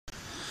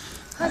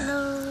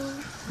Hello.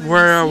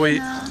 Where are we?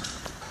 Siena.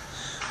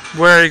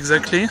 Where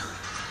exactly? I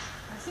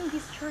think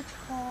this church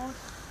called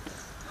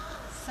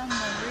San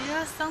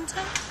Maria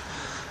Santa.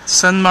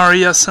 San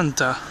Maria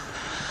Santa.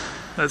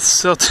 That's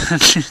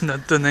certainly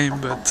not the name,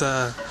 but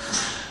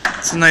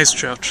it's a nice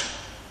church.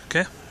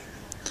 Okay.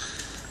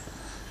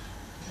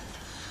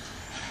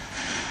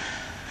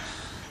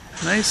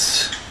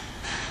 Nice.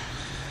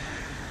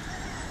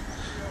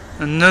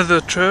 Another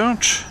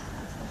church.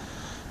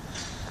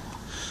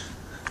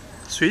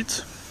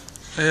 Sweet.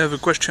 I have a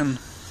question.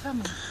 Tell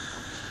me.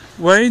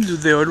 Why do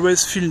they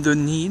always feel the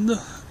need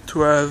to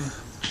have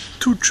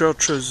 2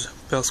 churches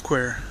per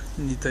square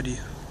in Italy?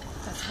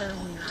 That's very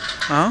weird.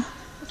 Huh?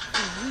 That's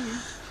pretty weird.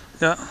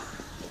 Yeah.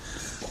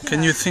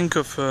 Can you think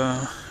of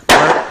a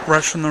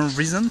rational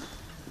reason?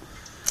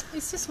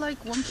 It's just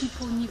like when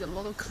people need a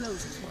lot of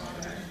clothes as well.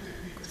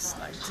 Because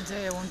like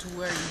today I want to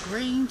wear in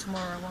green,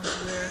 tomorrow I want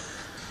to wear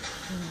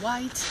in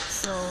white,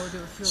 so they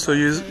will feel. So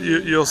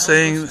like, you're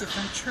saying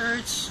different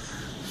church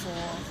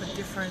for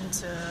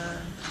different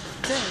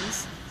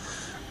days.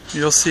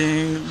 you're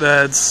seeing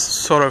that's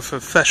sort of a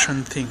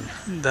fashion thing.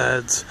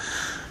 That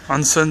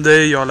on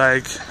Sunday you're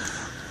like,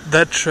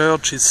 that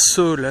church is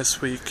so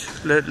last week.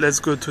 Let's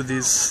go to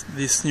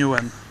this new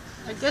one.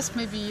 I guess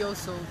maybe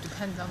also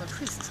depends on the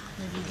priest.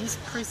 Maybe these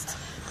priests,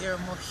 they're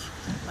more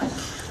like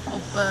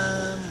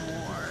open,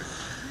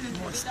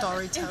 more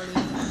storytelling.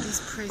 This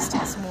priest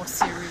is more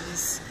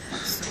serious.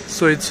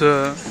 So it's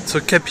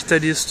a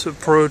capitalist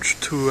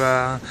approach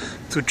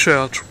to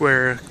church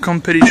where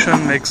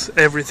competition makes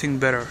everything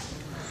better.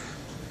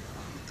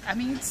 I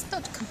mean, it's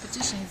not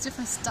competition; it's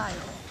different style.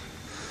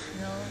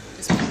 You know,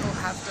 just people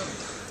have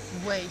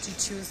the way to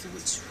choose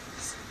which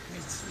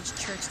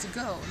church to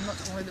go. Not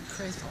only the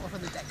priest, but also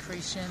the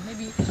decoration.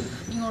 Maybe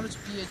in order to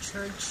be a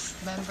church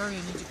member,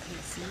 you need to pay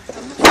a fee.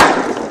 I'm not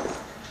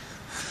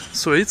sure.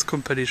 So it's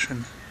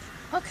competition.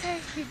 Okay,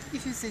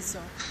 if you say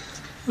so.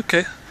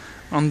 Okay.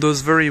 On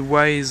those very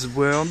wise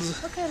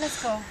words, Okay,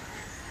 let's go.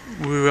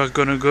 we are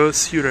gonna go.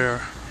 See you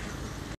there.